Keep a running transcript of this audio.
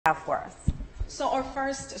have for us. So our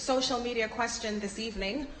first social media question this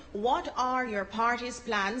evening: what are your party's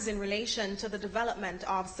plans in relation to the development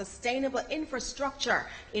of sustainable infrastructure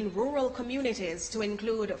in rural communities, to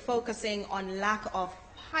include focusing on lack of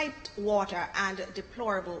piped water and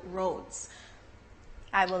deplorable roads?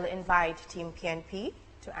 I will invite Team PNP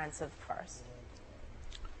to answer first.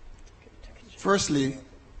 Firstly,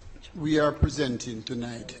 we are presenting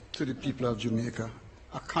tonight to the people of Jamaica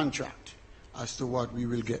a contract as to what we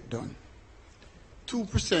will get done.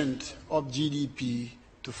 2% of GDP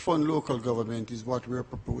to fund local government is what we're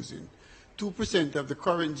proposing. 2% of the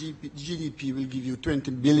current GDP will give you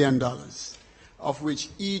 $20 billion, of which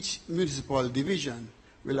each municipal division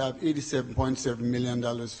will have $87.7 million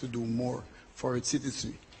to do more for its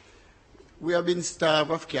citizenry. We have been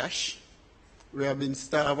starved of cash, we have been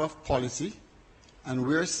starved of policy, and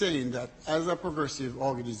we're saying that as a progressive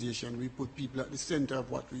organization, we put people at the center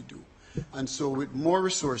of what we do. And so with more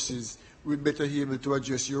resources, we'd better be able to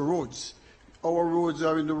address your roads. Our roads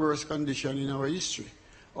are in the worst condition in our history.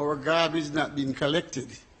 Our garbage is not being collected,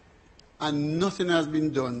 and nothing has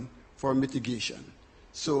been done for mitigation.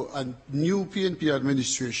 So a new PNP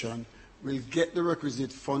administration will get the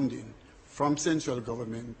requisite funding from central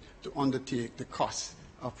government to undertake the cost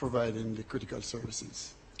of providing the critical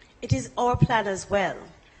services. It is our plan as well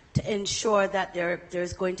to ensure that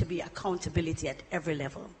there's going to be accountability at every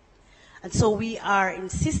level. And so we are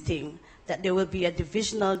insisting that there will be a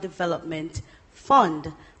divisional development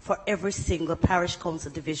fund for every single parish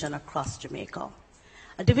council division across Jamaica.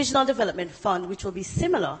 A divisional development fund which will be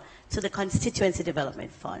similar to the constituency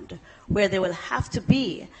development fund, where there will have to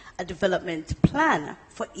be a development plan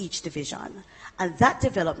for each division. And that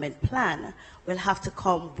development plan will have to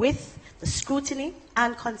come with the scrutiny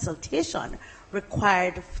and consultation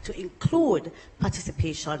required to include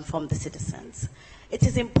participation from the citizens. It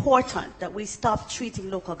is important that we stop treating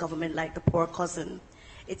local government like the poor cousin.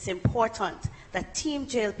 It's important that Team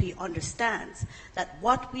JLP understands that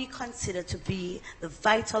what we consider to be the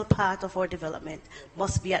vital part of our development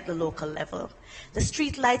must be at the local level. The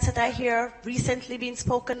street lights that I hear recently being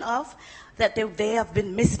spoken of, that they have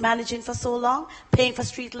been mismanaging for so long, paying for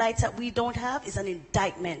street lights that we don't have, is an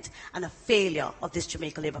indictment and a failure of this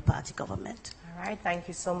Jamaica Labour Party government. All right, thank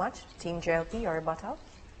you so much. Team JLP, your rebuttal.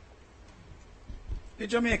 The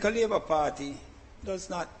Jamaica Labour Party does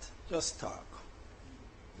not just talk.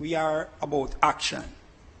 We are about action.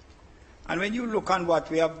 And when you look on what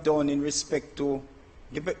we have done in respect to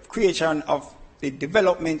the creation of the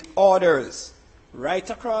development orders right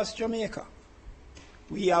across Jamaica,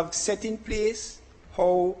 we have set in place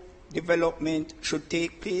how development should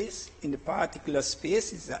take place in the particular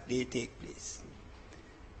spaces that they take place.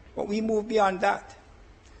 But we move beyond that,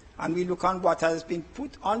 and we look on what has been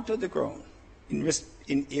put onto the ground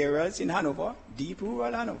in areas in Hanover, deep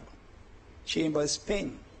rural Hanover, Chambers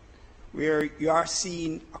Pen, where you are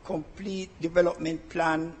seeing a complete development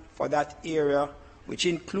plan for that area, which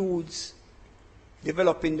includes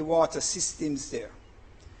developing the water systems there.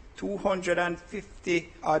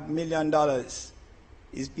 $250 million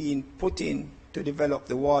is being put in to develop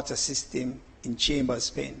the water system in Chambers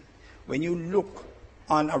Pen. When you look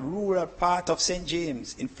on a rural part of St.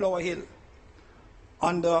 James in Flower Hill,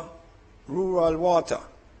 under rural water,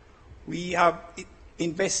 we have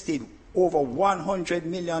invested over $100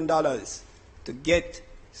 million to get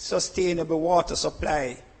sustainable water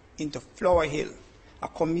supply into Flower Hill, a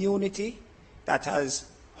community that has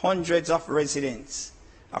hundreds of residents,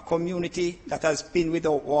 a community that has been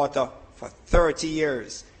without water for 30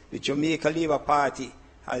 years. The Jamaica Labour Party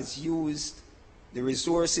has used the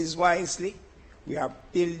resources wisely. We are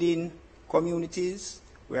building communities.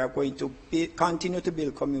 We are going to continue to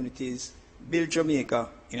build communities, build Jamaica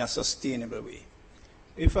in a sustainable way.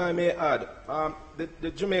 If I may add,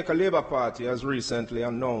 the Jamaica Labour Party has recently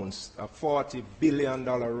announced a $40 billion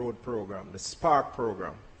road program, the SPARK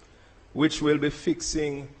program, which will be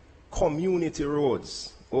fixing community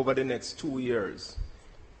roads over the next 2 years.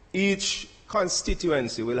 Each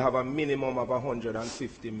constituency will have a minimum of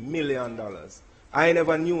 $150 million. I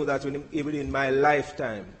never knew that even in my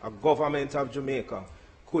lifetime, a government of Jamaica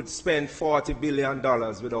could spend $40 billion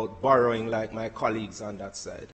without borrowing like my colleagues on that side.